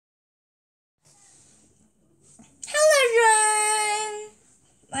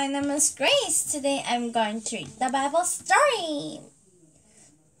my name is Grace. Today I'm going to read the Bible story.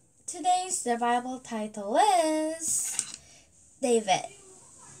 Today's the Bible title is David.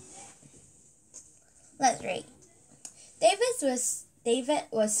 Let's read. David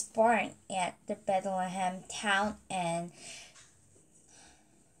was born at the Bethlehem town in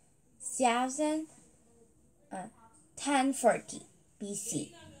 1040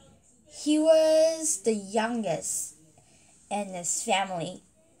 BC. He was the youngest in his family.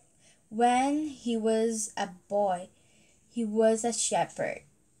 When he was a boy, he was a shepherd,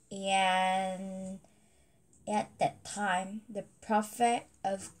 and at that time, the prophet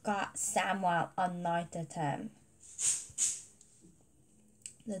of God Samuel anointed him.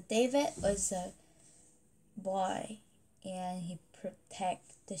 David was a boy, and he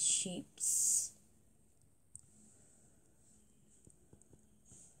protected the sheep.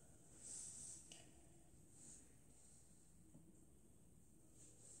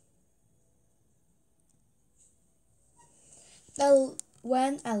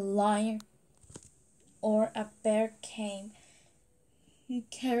 When a lion or a bear came, he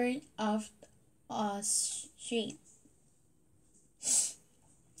carried off a sheep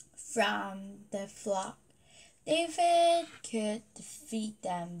from the flock. David could defeat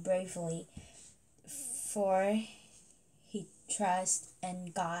them bravely, for he trusted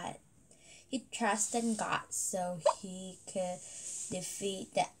in God. He trusted in God so he could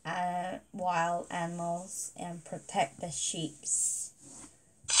defeat the wild animals and protect the sheep.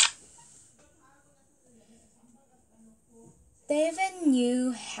 David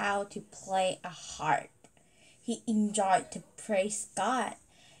knew how to play a harp. He enjoyed to praise God,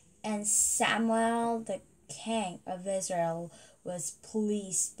 and Samuel, the king of Israel, was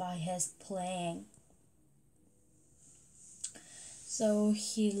pleased by his playing. So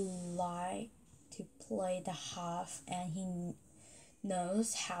he liked to play the harp, and he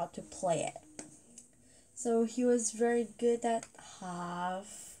knows how to play it. So he was very good at harp,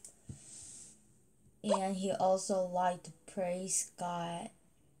 and he also liked to praise God.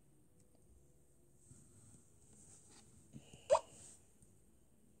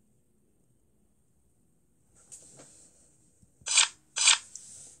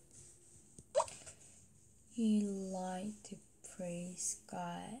 He liked to praise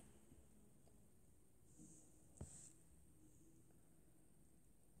God.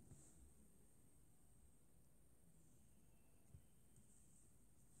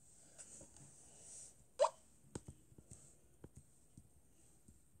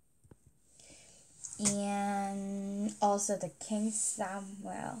 And also the King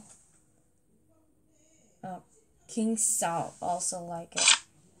Saul also liked it.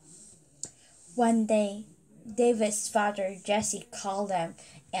 One day, David's father Jesse called him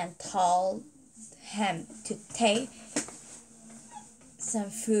and told him to take some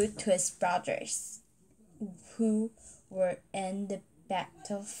food to his brothers who were in the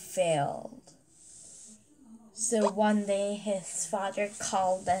battlefield. So one day his father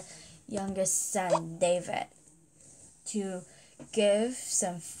called the youngest son David to give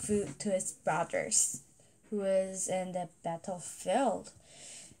some food to his brothers who was in the battlefield.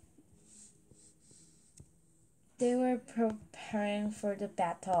 They were preparing for the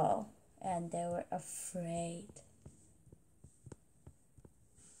battle, and they were afraid.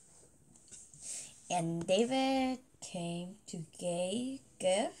 And David came to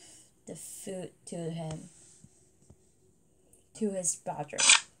give the food to him, to his brother.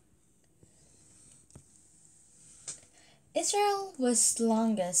 Israel was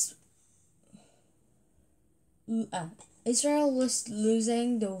losing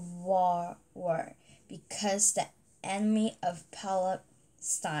the war because the enemy of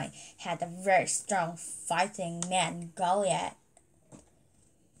Palestine had a very strong fighting man, Goliath.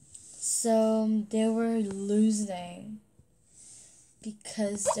 So they were losing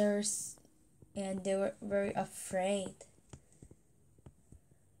because they were very afraid.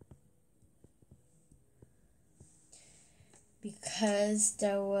 Because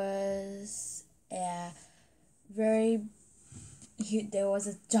there was a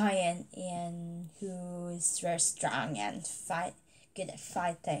giant who is very strong and good at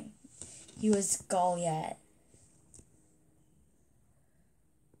fighting. He was Goliath.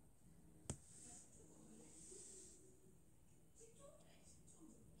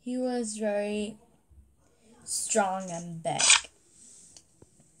 He was very strong and big.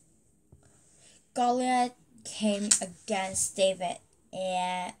 Goliath came against David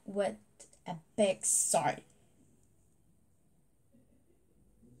with a big sword.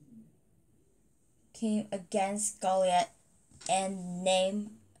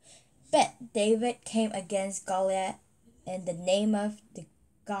 But David came against Goliath in the name of the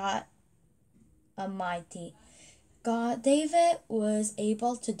God Almighty. David was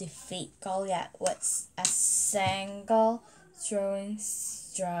able to defeat Goliath with a single throwing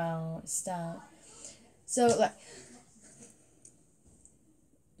stone. So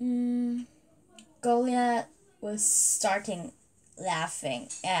Goliath was starting laughing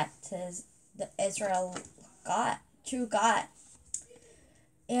at the Israel God, true God,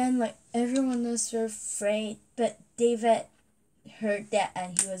 and everyone was afraid. But David heard that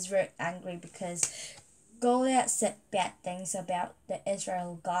and he was very angry because Goliath said bad things about the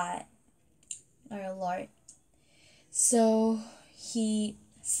Israel God, our Lord. So he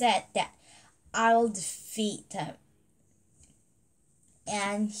said that I'll defeat him.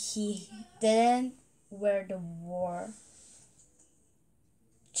 And he didn't wear the war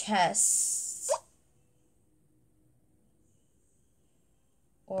chest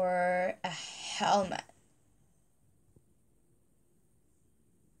or a helmet.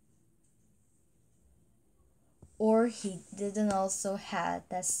 Or he didn't also have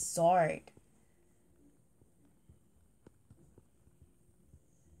the sword.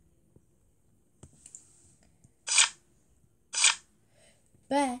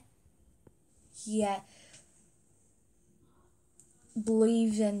 But he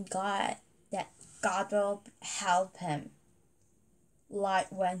believed in God, that God will help him.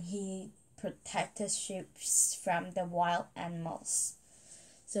 Like when he protected sheep from the wild animals.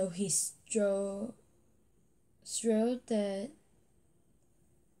 So he threw the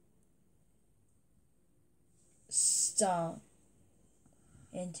stone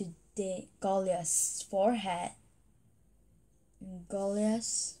into Goliath's forehead. And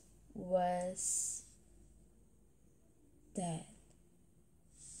Goliath was dead.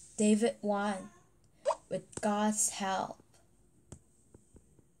 David won with God's help.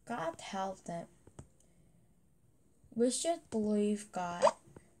 God helped him. We should believe God.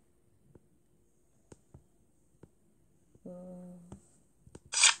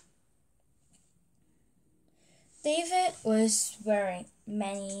 David was winning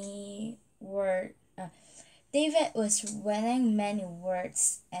many words,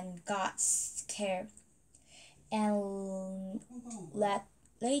 and got scared. And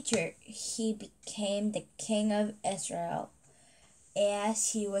later he became the king of Israel,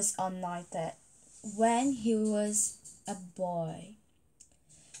 as he was anointed when he was a boy.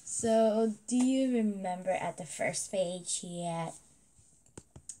 So, do you remember at the first page he had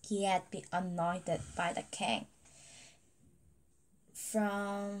been anointed by the king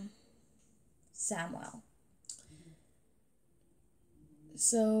from Samuel.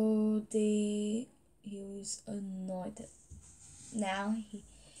 So he was anointed. Now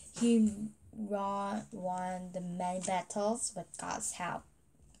he won the many battles with God's help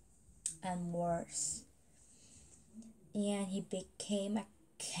and wars, and he became a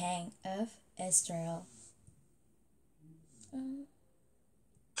king of Israel.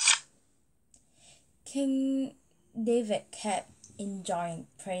 King David kept enjoying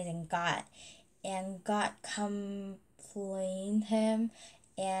praising God, and God complained him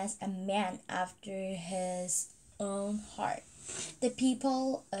as a man after his own heart. The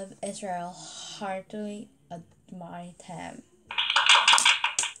people of Israel heartily admired him.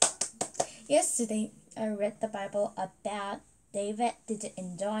 Yesterday, I read the Bible about David did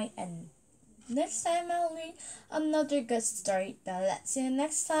enjoy, and next time I'll read another good story. Then let's see you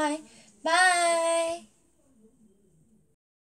next time. Bye!